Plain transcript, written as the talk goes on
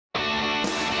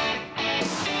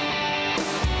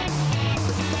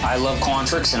I love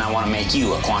Quantrix and I want to make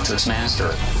you a Quantrix master.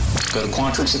 Go to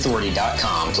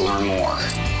quantrixauthority.com to learn more.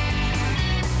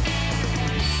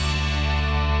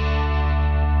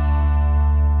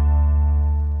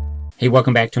 Hey,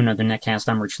 welcome back to another Netcast.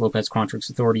 I'm Rich Lopez, Quantrix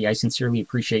Authority. I sincerely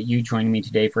appreciate you joining me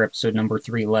today for episode number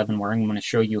 311, where I'm going to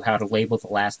show you how to label the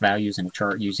last values in a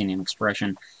chart using an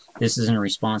expression. This is in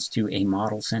response to a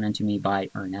model sent in to me by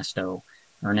Ernesto.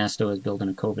 Ernesto is building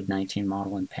a COVID-19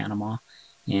 model in Panama,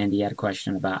 and he had a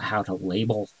question about how to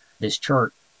label this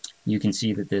chart. You can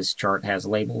see that this chart has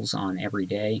labels on every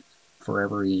day for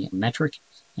every metric,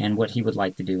 and what he would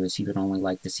like to do is he would only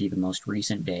like to see the most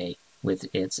recent day with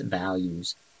its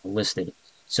values listed.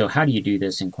 So how do you do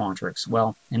this in Quantrix?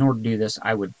 Well, in order to do this,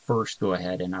 I would first go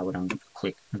ahead and I would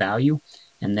click value,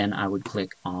 and then I would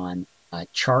click on a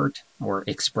chart, or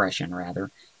expression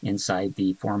rather, inside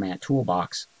the format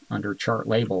toolbox under chart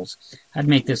labels. I'd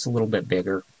make this a little bit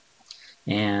bigger,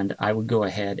 and I would go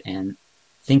ahead and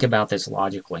think about this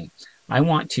logically. I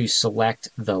want to select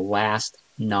the last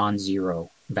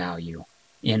non-zero value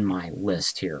in my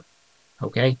list here.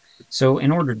 Okay, so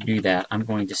in order to do that, I'm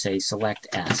going to say select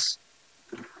S.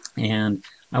 And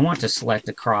I want to select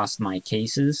across my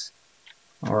cases,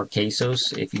 or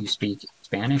quesos if you speak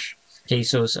Spanish,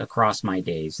 quesos across my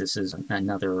days. This is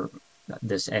another,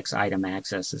 this X item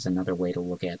access is another way to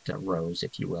look at rows,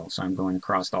 if you will. So I'm going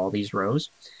across all these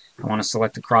rows. I want to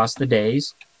select across the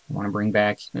days. I want to bring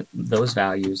back those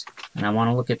values, and I want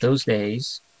to look at those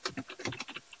days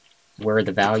where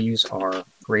the values are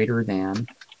greater than,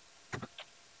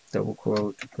 double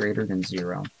quote, greater than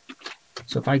 0.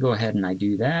 So if I go ahead and I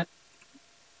do that,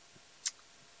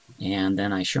 and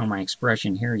then I show my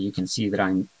expression here, you can see that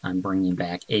I'm bringing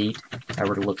back 8. If I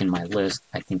were to look in my list,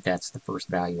 I think that's the first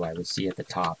value I would see at the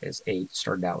top is 8.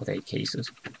 Started out with 8 cases.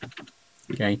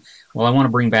 Okay, well, I want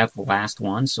to bring back the last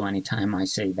one, so anytime I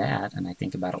say that and I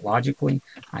think about it logically,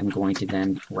 I'm going to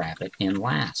then wrap it in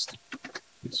last.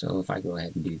 So if I go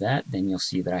ahead and do that, then you'll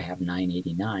see that I have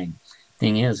 989.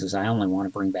 Thing is I only want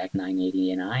to bring back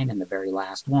 989 and the very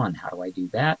last one. How do I do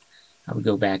that? I would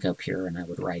go back up here and I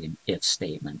would write an if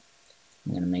statement.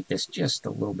 I'm going to make this just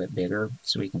a little bit bigger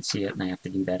so we can see it, and I have to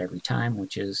do that every time,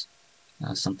 which is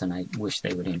something I wish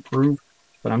they would improve.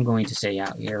 But I'm going to say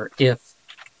out here, if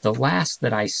the last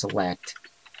that I select,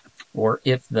 or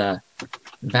if the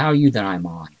value that I'm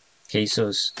on,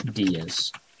 quesos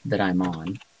dias that I'm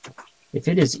on, if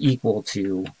it is equal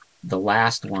to the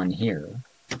last one here,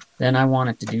 then I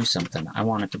want it to do something. I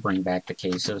want it to bring back the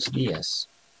quesos dias.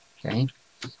 Okay?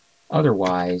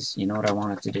 Otherwise, you know what I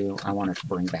want it to do? I want it to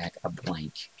bring back a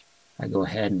blank. I go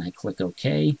ahead and I click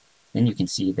OK, then you can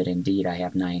see that indeed I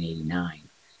have 989.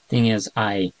 Thing is,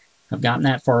 I have gotten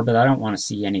that far, but I don't want to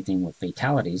see anything with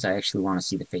fatalities. I actually want to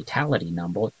see the fatality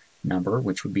number,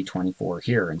 which would be 24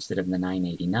 here instead of the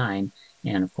 989.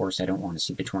 And of course, I don't want to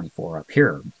see the 24 up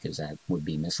here because that would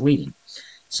be misleading.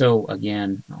 So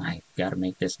again, I've got to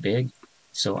make this big.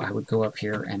 So I would go up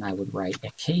here and I would write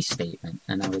a case statement,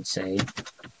 and I would say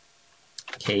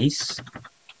case,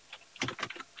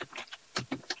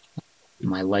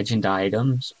 my legend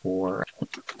items for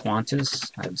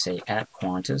Quantis, I would say at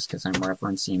Quantis because I'm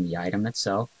referencing the item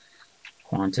itself.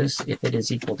 Quantis, if it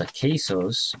is equal to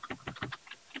quesos,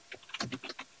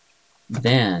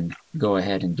 then go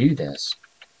ahead and do this.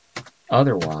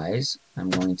 Otherwise, I'm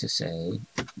going to say,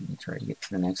 let me try to get to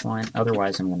the next line.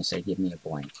 Otherwise, I'm going to say, give me a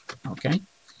blank. Okay?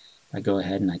 I go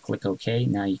ahead and I click OK.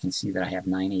 Now you can see that I have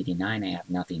 989. I have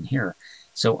nothing here.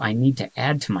 So I need to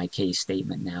add to my case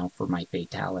statement now for my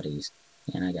fatalities.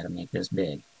 And I got to make this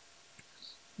big.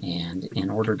 And in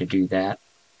order to do that,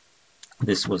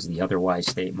 this was the otherwise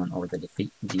statement, or the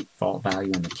default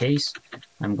value in the case.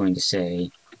 I'm going to say,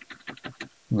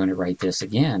 I'm going to write this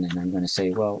again, and I'm going to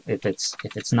say, well, if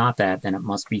it's not that, then it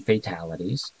must be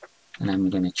fatalities. And I'm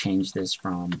going to change this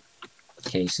from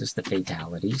cases to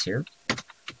fatalities here.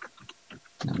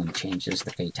 And I'm going to change this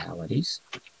to fatalities.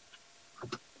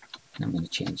 And I'm going to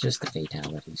change this to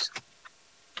fatalities.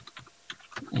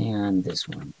 And this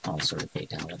one also to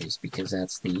fatalities, because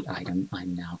that's the item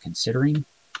I'm now considering.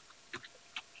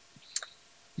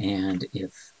 And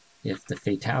if the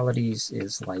fatalities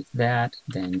is like that,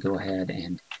 then go ahead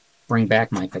and bring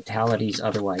back my fatalities.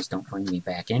 Otherwise, don't bring me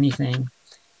back anything.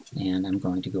 And I'm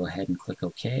going to go ahead and click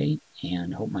OK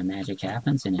and hope my magic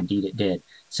happens. And indeed it did.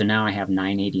 So now I have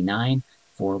 989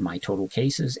 for my total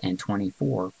cases and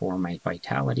 24 for my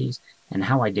fatalities. And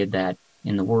how I did that,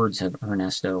 in the words of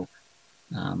Ernesto,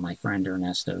 my friend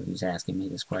Ernesto, who's asking me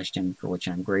this question, for which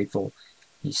I'm grateful,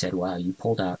 he said, wow, you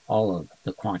pulled out all of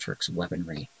the Quantrix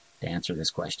weaponry to answer this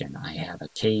question. I have a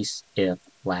case, if,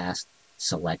 last,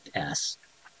 select S.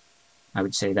 I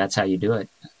would say that's how you do it.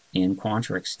 in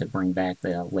Quantrix to bring back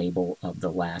the label of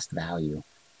the last value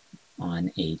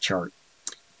on a chart.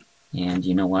 And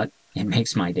you know what? It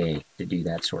makes my day to do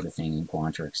that sort of thing in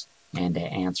Quantrix and to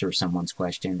answer someone's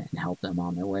question and help them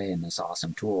on their way in this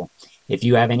awesome tool. If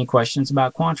you have any questions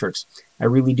about Quantrix, I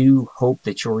really do hope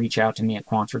that you'll reach out to me at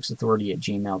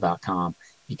quantrixauthority@gmail.com,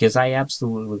 because I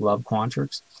absolutely love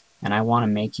Quantrix and I want to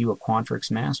make you a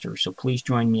Quantrix master. So please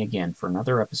join me again for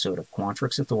another episode of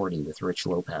Quantrix Authority with Rich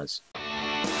Lopez.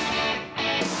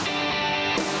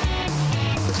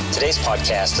 Today's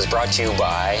podcast is brought to you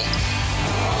by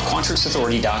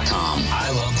QuantrixAuthority.com. I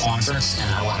love Quantrix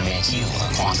and I want to make you a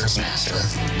Quantrix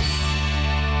master.